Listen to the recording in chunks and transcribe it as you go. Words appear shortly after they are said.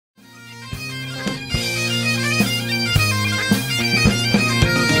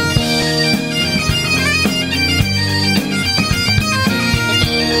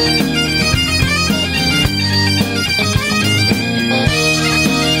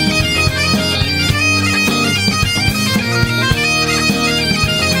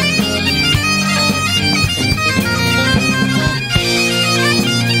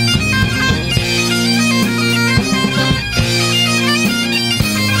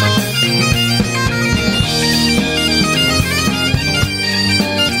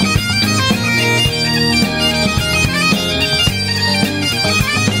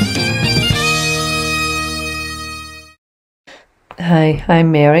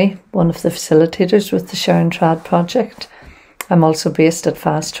I'm Mary, one of the facilitators with the Sharing Trad project. I'm also based at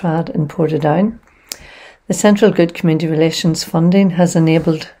Fasttrad in Portadown. The Central Good Community Relations funding has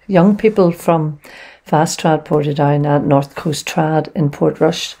enabled young people from Fasttrad Portadown and North Coast Trad in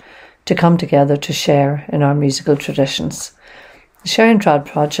Portrush to come together to share in our musical traditions. The Sharing Trad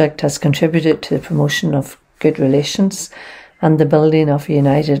project has contributed to the promotion of good relations and the building of a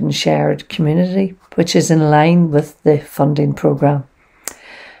united and shared community, which is in line with the funding programme.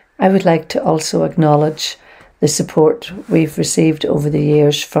 I would like to also acknowledge the support we've received over the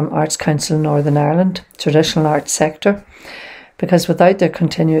years from Arts Council Northern Ireland, traditional arts sector, because without their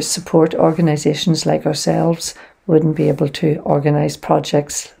continuous support, organisations like ourselves wouldn't be able to organise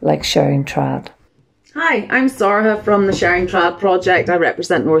projects like Sharing Trad. Hi, I'm Sarah from the Sharing Trad project. I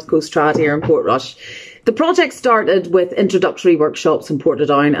represent North Coast Trad here in Portrush. The project started with introductory workshops in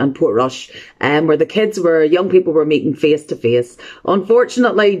Portadown and Portrush, where the young people were meeting face to face.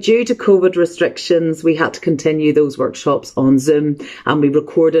 Unfortunately, due to COVID restrictions, we had to continue those workshops on Zoom, and we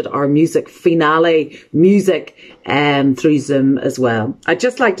recorded our music finale through Zoom as well. I'd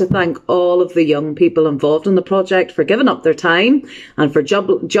just like to thank all of the young people involved in the project for giving up their time and for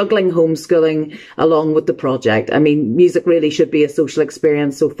juggling homeschooling along with the project. I mean, music really should be a social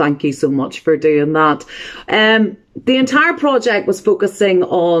experience, so thank you so much for doing that. The entire project was focusing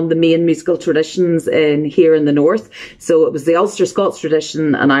on the main musical traditions here in the north. So it was the Ulster Scots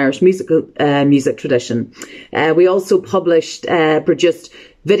tradition and Irish music tradition. We also produced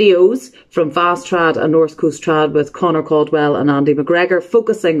videos from Fasttrad and North Coast Trad with Conor Caldwell and Andy McGregor,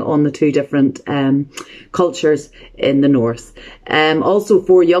 focusing on the two different cultures in the north. Also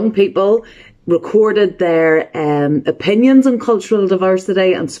for young people, recorded their opinions on cultural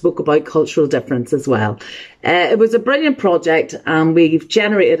diversity and spoke about cultural difference as well. It was a brilliant project, and we've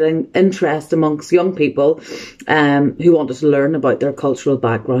generated an interest amongst young people who wanted to learn about their cultural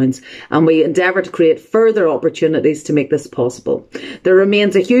backgrounds, and we endeavour to create further opportunities to make this possible. There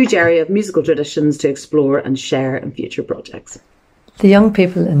remains a huge area of musical traditions to explore and share in future projects. The young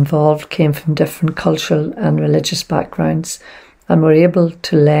people involved came from different cultural and religious backgrounds, and were able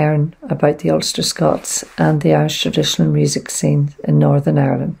to learn about the Ulster Scots and the Irish traditional music scene in Northern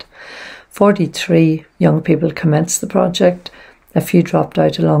Ireland. 43 young people commenced the project. A few dropped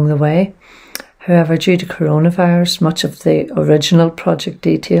out along the way. However, due to coronavirus, much of the original project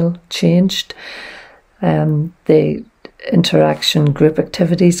detail changed. The interaction group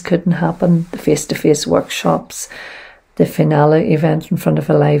activities couldn't happen, the face-to-face workshops, the finale event in front of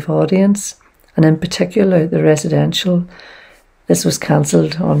a live audience, and in particular the residential. This was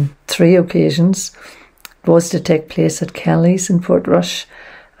cancelled on 3 occasions. It was to take place at Kelly's in Portrush,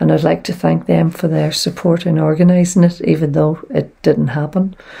 and I'd like to thank them for their support in organising it, even though it didn't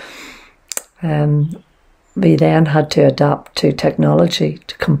happen. We then had to adapt to technology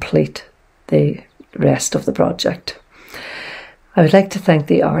to complete the rest of the project. I would like to thank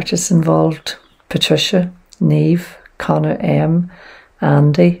the artists involved: Patricia, Niamh, Conor M,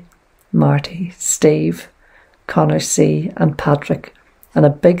 Andy, Marty, Steve, Conor C and Patrick, and a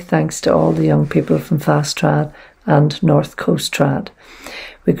big thanks to all the young people from Fasttrad and North Coast Trad.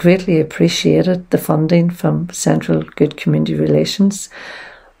 We greatly appreciated the funding from Central Good Community Relations,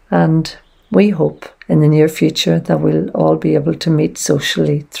 and we hope in the near future that we'll all be able to meet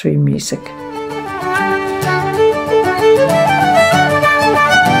socially through music.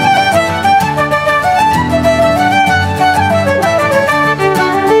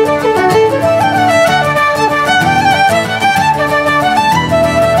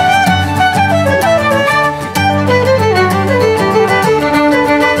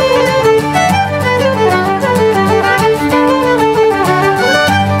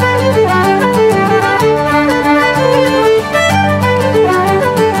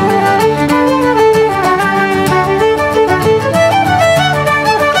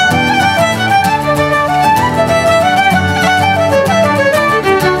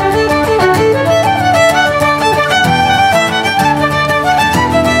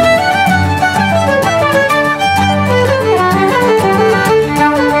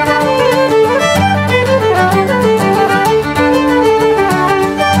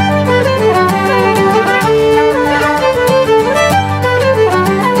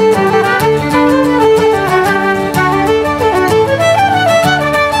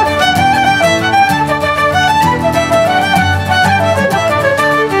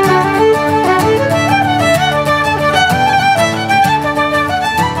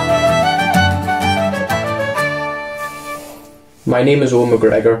 My name is Owen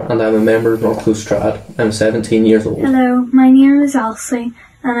McGregor and I'm a member of North Coast Trad. I'm 17 years old. Hello, my name is Elsie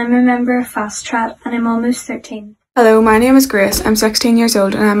and I'm a member of Fasttrad and I'm almost 13. Hello, my name is Grace. I'm 16 years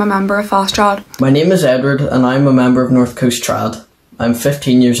old and I'm a member of Fasttrad. My name is Edward and I'm a member of North Coast Trad. I'm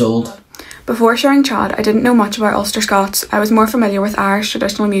 15 years old. Before sharing trad, I didn't know much about Ulster Scots. I was more familiar with Irish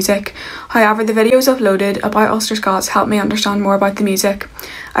traditional music. However, the videos uploaded about Ulster Scots helped me understand more about the music.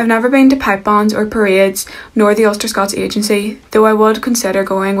 I've never been to pipe bands or parades, nor the Ulster Scots agency, though I would consider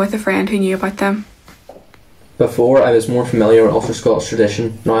going with a friend who knew about them. Before, I was more familiar with Ulster Scots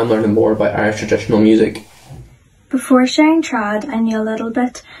tradition. Now I'm learning more about Irish traditional music. Before sharing trad, I knew a little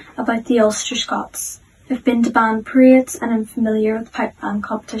bit about the Ulster Scots. I've been to band parades and I'm familiar with pipe band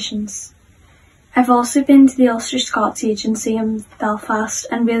competitions. I've also been to the Ulster Scots agency in Belfast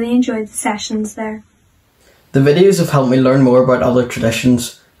and really enjoyed the sessions there. The videos have helped me learn more about other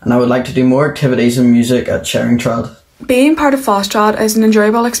traditions, and I would like to do more activities and music at Sharing Trad. Being part of Fasttrad is an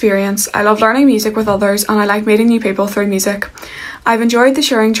enjoyable experience. I love learning music with others and I like meeting new people through music. I've enjoyed the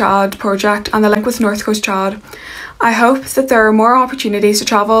Sharing Trad project and the link with North Coast Trad. I hope that there are more opportunities to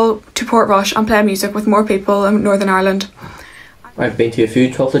travel to Portrush and play music with more people in Northern Ireland. I've been to a few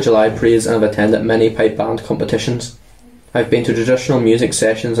 12th of July parades and have attended many pipe band competitions. I've been to traditional music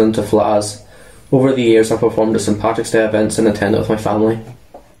sessions and to flas. Over the years I've performed at St Patrick's Day events and attended with my family.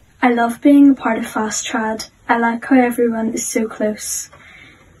 I love being a part of Fasttrad. I like how everyone is so close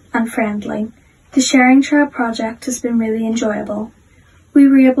and friendly. The Sharing Trad project has been really enjoyable. We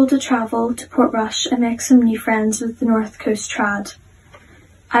were able to travel to Portrush and make some new friends with the North Coast Trad.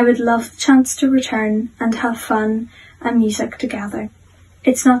 I would love the chance to return and have fun and music together.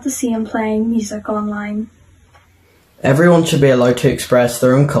 It's not the same playing music online. Everyone should be allowed to express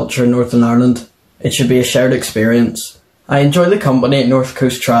their own culture in Northern Ireland. It should be a shared experience. I enjoy the company at North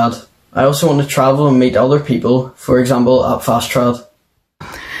Coast Trad. I also want to travel and meet other people, for example at Fasttrad.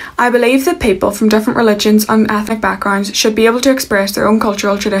 I believe that people from different religions and ethnic backgrounds should be able to express their own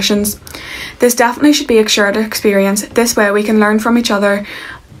cultural traditions. This definitely should be a shared experience. This way we can learn from each other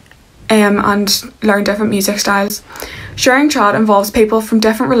and learn different music styles. Sharing Trad involves people from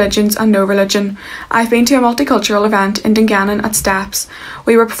different religions and no religion. I've been to a multicultural event in Dungannon at Steps.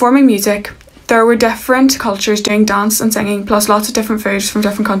 We were performing music. There were different cultures doing dance and singing, plus lots of different foods from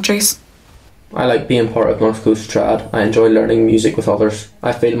different countries. I like being part of North Coast Trad. I enjoy learning music with others.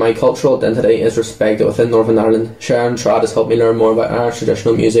 I feel my cultural identity is respected within Northern Ireland. Sharing Trad has helped me learn more about Irish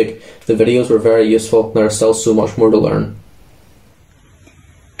traditional music. The videos were very useful. There is still so much more to learn.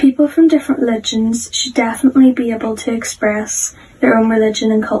 People from different religions should definitely be able to express their own religion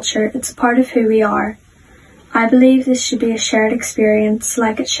and culture. It's a part of who we are. I believe this should be a shared experience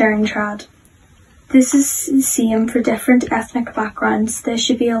like at Sharing Trad. This is the same for different ethnic backgrounds. They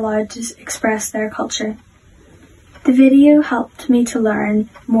should be allowed to express their culture. The video helped me to learn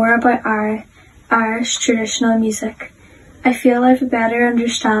more about our Irish traditional music. I feel I have a better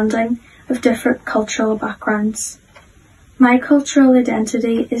understanding of different cultural backgrounds. My cultural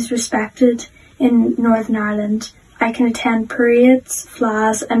identity is respected in Northern Ireland. I can attend parades,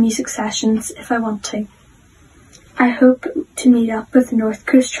 flas and music sessions if I want to. I hope to meet up with North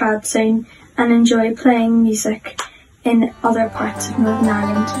Coast Trad soon and enjoy playing music in other parts of Northern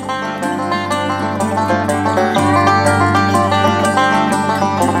Ireland.